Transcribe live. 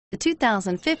The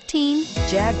 2015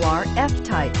 Jaguar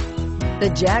F-Type.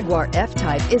 The Jaguar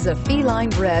F-Type is a feline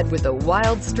bred with a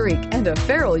wild streak and a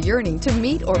feral yearning to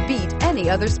meet or beat any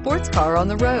other sports car on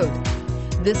the road.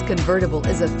 This convertible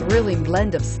is a thrilling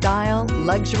blend of style,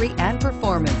 luxury, and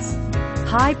performance.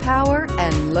 High power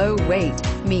and low weight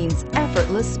means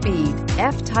effortless speed.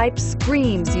 F-Type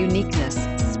screams uniqueness,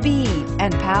 speed,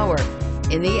 and power.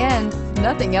 In the end,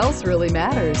 nothing else really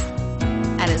matters.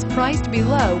 And is priced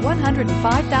below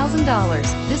 $105,000.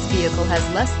 This vehicle has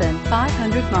less than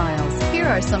 500 miles. Here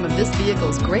are some of this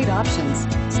vehicle's great options: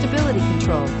 stability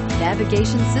control,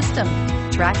 navigation system,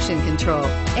 traction control,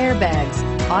 airbags,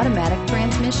 automatic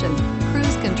transmission,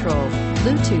 cruise control,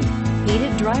 Bluetooth,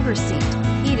 heated driver's seat,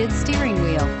 heated steering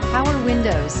wheel, power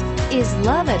windows. Is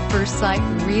love at first sight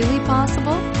really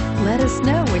possible? Let us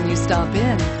know when you stop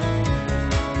in.